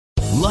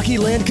Lucky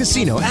Land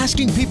Casino,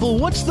 asking people,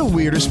 what's the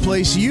weirdest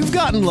place you've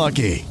gotten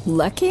lucky?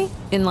 Lucky?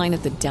 In line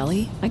at the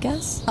deli, I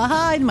guess?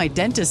 Aha, in my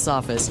dentist's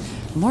office.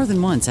 More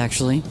than once,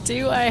 actually.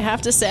 Do I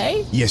have to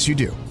say? Yes, you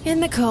do. In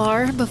the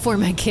car before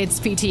my kids'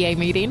 PTA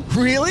meeting.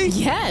 Really?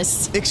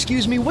 Yes.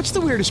 Excuse me, what's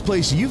the weirdest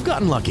place you've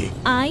gotten lucky?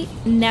 I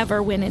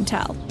never win and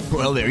tell.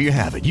 Well, there you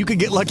have it. You can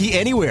get lucky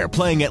anywhere,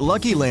 playing at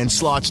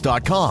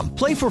LuckyLandSlots.com.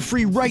 Play for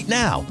free right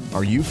now.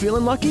 Are you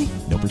feeling lucky?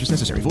 No purchase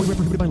necessary. Void where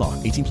prohibited by law.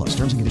 18 plus.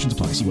 Terms and conditions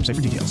apply. See website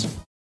for details.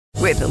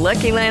 With the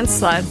Lucky Land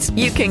Slots,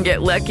 you can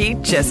get lucky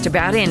just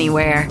about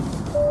anywhere.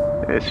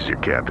 This is your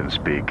captain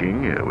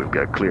speaking. We've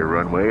got clear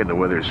runway and the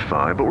weather's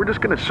fine, but we're just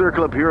going to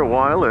circle up here a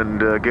while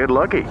and get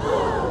lucky.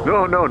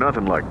 No,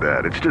 nothing like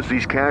that. It's just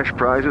these cash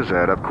prizes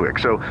add up quick.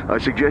 So I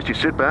suggest you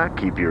sit back,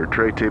 keep your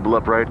tray table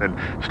upright, and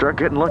start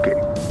getting lucky.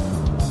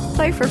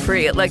 Play for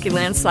free at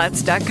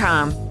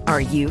LuckyLandSlots.com.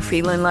 Are you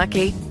feeling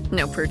lucky?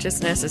 No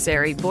purchase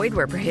necessary. Void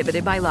where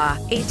prohibited by law.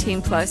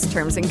 18 plus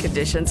terms and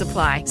conditions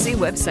apply. See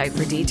website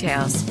for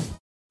details.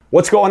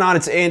 What's going on?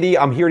 It's Andy.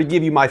 I'm here to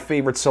give you my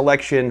favorite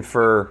selection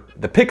for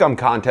the Pick'em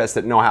contest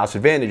that No House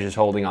Advantage is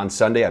holding on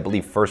Sunday. I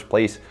believe first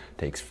place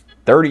takes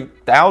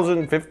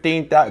 30,000,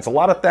 15,000. It's a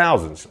lot of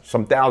thousands,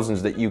 some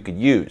thousands that you could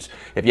use.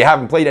 If you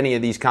haven't played any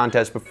of these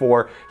contests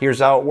before, here's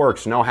how it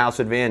works. No House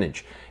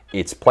Advantage.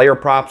 It's player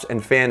props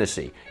and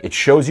fantasy. It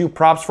shows you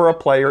props for a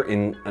player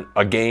in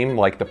a game,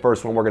 like the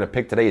first one we're going to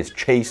pick today is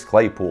Chase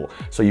Claypool.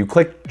 So you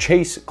click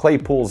Chase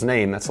Claypool's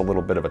name, that's a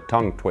little bit of a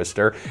tongue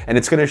twister, and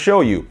it's going to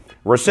show you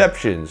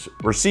receptions,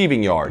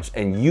 receiving yards,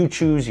 and you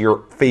choose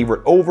your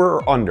favorite over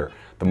or under.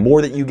 The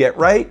more that you get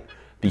right,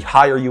 the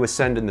higher you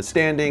ascend in the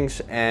standings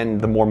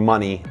and the more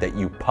money that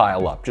you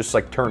pile up, just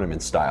like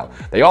tournament style.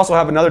 They also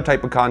have another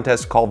type of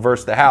contest called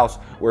Versus the House,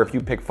 where if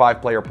you pick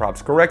 5 player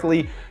props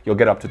correctly, you'll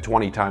get up to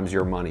 20 times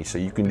your money. So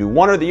you can do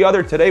one or the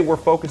other. Today we're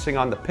focusing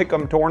on the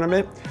Pick'em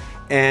tournament,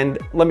 and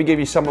let me give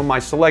you some of my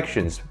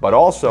selections, but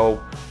also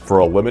for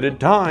a limited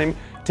time,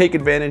 take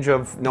advantage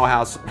of No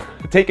House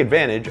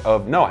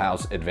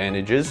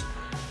Advantage's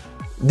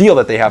deal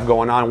that they have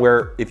going on,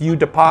 where if you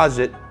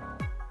deposit,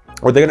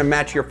 or they're going to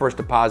match your first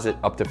deposit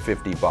up to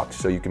 $50.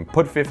 So you can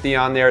put 50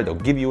 on there, they'll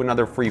give you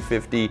another free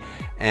 50,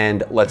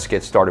 and let's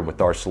get started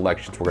with our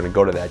selections. We're going to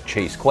go to that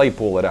Chase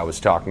Claypool that I was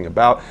talking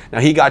about. Now,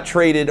 he got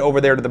traded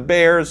over there to the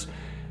Bears.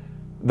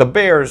 The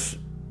Bears,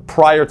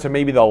 prior to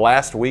maybe the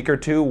last week or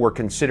two, were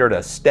considered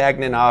a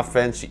stagnant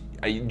offense.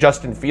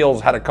 Justin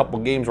Fields had a couple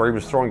games where he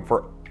was throwing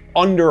for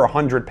under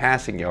 100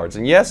 passing yards.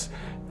 And yes,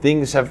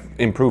 things have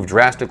improved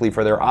drastically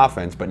for their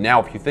offense, but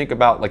now if you think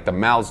about like the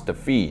mouths to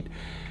feed,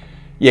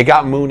 you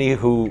got Mooney,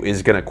 who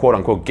is going to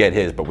quote-unquote get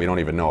his, but we don't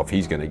even know if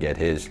he's going to get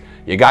his.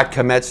 You got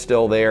Kmet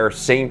still there,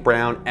 St.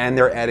 Brown, and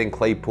they're adding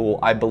Claypool.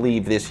 I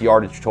believe this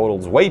yardage total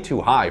is way too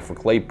high for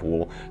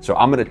Claypool, so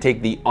I'm going to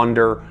take the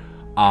under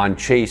on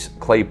Chase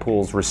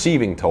Claypool's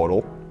receiving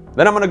total.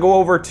 Then I'm going to go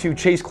over to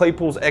Chase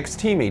Claypool's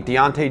ex-teammate,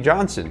 Diontae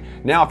Johnson.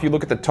 Now, if you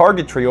look at the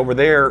target tree over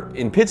there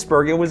in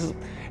Pittsburgh,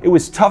 it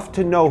was tough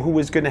to know who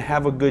was going to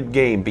have a good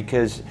game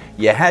because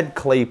you had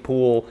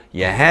Claypool,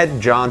 you had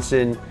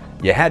Johnson,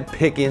 you had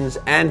Pickens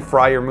and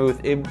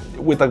Freiermuth.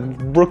 With a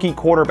rookie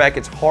quarterback,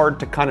 it's hard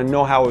to kind of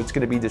know how it's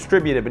going to be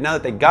distributed. But now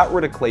that they got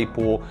rid of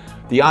Claypool,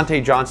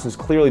 Diontae Johnson's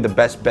clearly the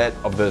best bet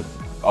of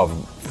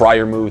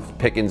Freiermuth,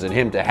 Pickens, and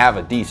him to have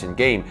a decent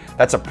game.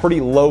 That's a pretty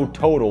low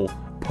total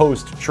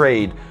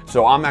post-trade.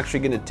 So I'm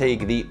actually going to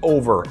take the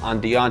over on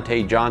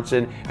Diontae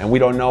Johnson. And we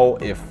don't know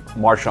if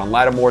Marshawn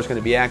Lattimore is going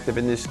to be active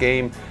in this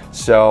game.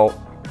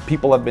 So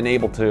people have been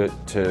able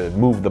to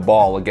move the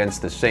ball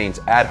against the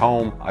Saints at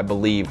home. I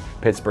believe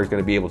Pittsburgh's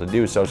going to be able to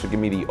do so. So give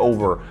me the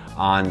over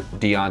on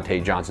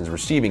Diontae Johnson's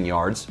receiving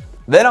yards.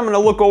 Then I'm going to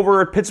look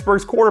over at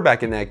Pittsburgh's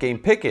quarterback in that game,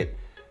 Pickett.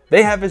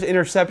 They have his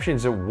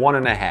interceptions at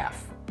 1.5.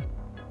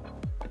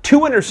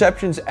 2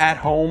 interceptions at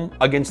home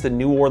against the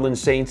New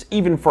Orleans Saints,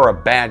 even for a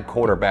bad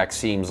quarterback,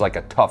 seems like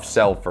a tough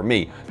sell for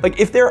me. Like,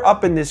 if they're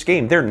up in this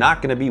game, they're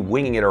not going to be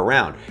winging it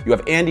around. You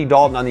have Andy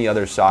Dalton on the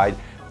other side.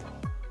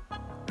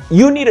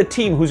 You need a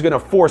team who's going to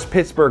force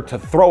Pittsburgh to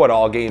throw it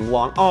all game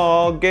long.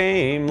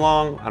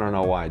 I don't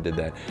know why I did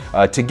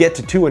that. To get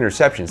to 2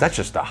 interceptions, that's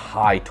just a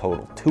high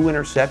total. 2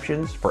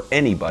 interceptions for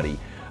anybody.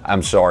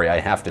 I'm sorry, I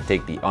have to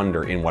take the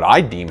under in what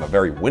I deem a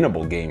very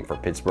winnable game for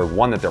Pittsburgh,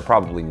 one that they're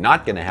probably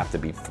not going to have to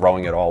be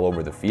throwing it all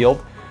over the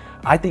field.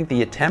 I think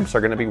the attempts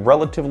are going to be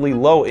relatively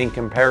low in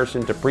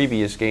comparison to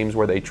previous games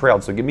where they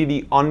trailed. So give me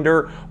the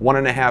under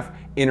 1.5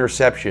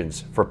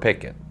 interceptions for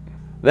Pickett.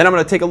 Then I'm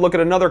going to take a look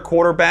at another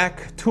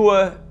quarterback,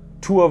 Tua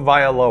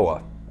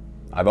Vailoa.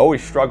 I've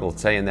always struggled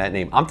saying that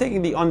name. I'm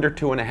taking the under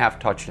 2.5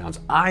 touchdowns.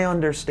 I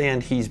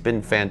understand he's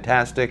been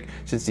fantastic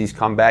since he's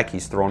come back.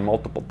 He's thrown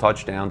multiple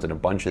touchdowns in a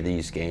bunch of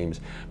these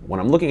games.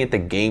 When I'm looking at the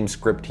game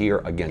script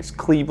here against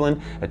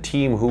Cleveland, a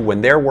team who,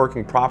 when they're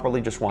working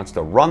properly, just wants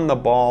to run the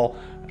ball,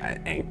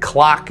 and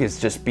clock is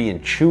just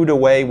being chewed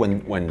away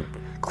when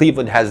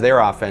Cleveland has their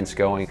offense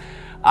going.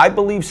 I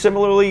believe,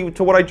 similarly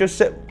to what I just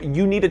said,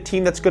 you need a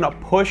team that's going to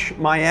push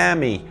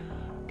Miami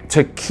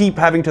to keep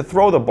having to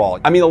throw the ball.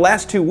 I mean, the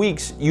last 2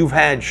 weeks, you've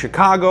had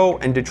Chicago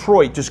and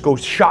Detroit just go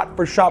shot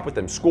for shot with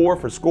them, score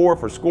for score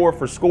for score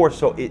for score.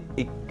 So it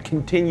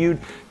continued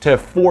to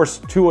force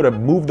Tua to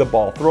move the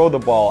ball, throw the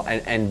ball,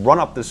 and run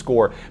up the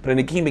score. But in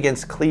a game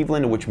against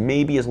Cleveland, which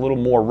maybe is a little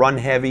more run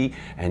heavy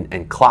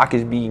and clock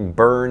is being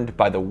burned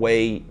by the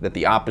way that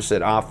the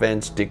opposite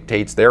offense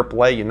dictates their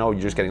play, you know,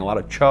 you're just getting a lot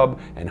of Chubb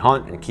and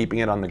Hunt and keeping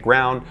it on the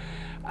ground.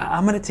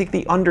 I'm going to take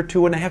the under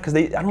 2.5 because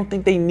I don't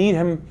think they need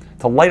him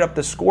to light up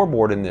the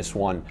scoreboard in this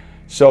one.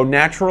 So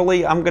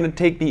naturally, I'm going to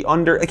take the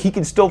under. Like, he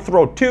can still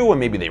throw 2 and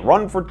maybe they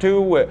run for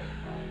 2.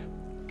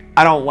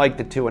 I don't like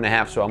the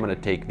 2.5, so I'm going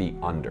to take the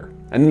under.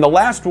 And then the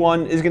last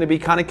one is going to be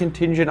kind of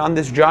contingent on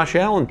this Josh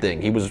Allen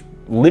thing. He was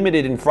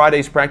limited in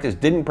Friday's practice,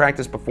 didn't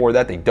practice before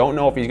that. They don't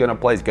know if he's going to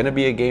play. It's going to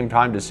be a game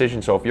time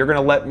decision. So if you're going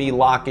to let me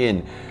lock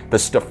in the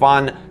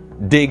Stefon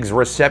Diggs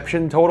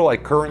reception total,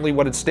 like currently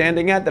what it's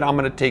standing at, then I'm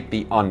going to take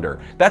the under.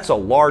 That's a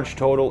large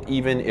total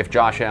even if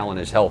Josh Allen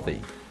is healthy.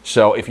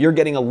 So if you're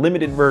getting a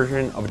limited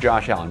version of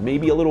Josh Allen,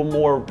 maybe a little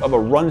more of a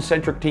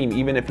run-centric team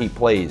even if he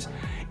plays,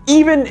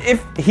 even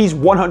if he's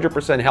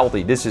 100%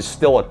 healthy, this is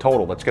still a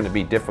total that's going to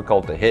be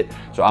difficult to hit.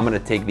 So I'm going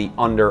to take the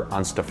under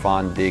on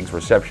Stefon Diggs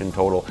reception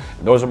total.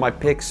 And those are my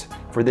picks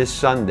for this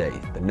Sunday,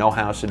 the No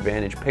House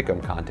Advantage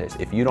Pick'em contest.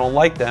 If you don't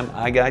like them,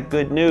 I got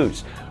good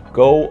news.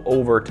 Go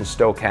over to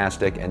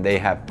Stokastic and they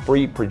have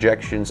free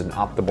projections and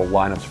optimal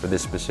lineups for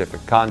this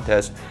specific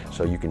contest,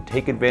 so you can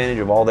take advantage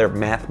of all their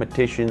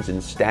mathematicians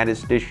and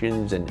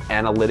statisticians and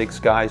analytics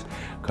guys,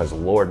 because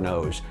Lord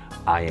knows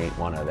I ain't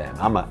one of them.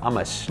 I'm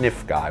a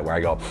sniff guy where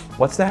I go,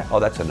 what's that? Oh,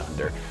 that's an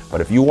under.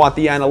 But if you want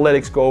the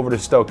analytics, go over to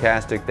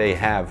Stokastic. They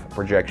have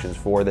projections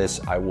for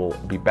this. I will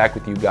be back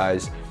with you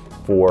guys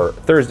for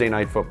Thursday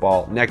Night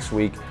Football next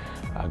week.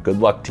 Good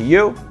luck to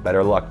you.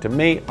 Better luck to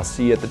me. I'll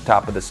see you at the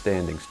top of the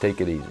standings.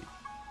 Take it easy.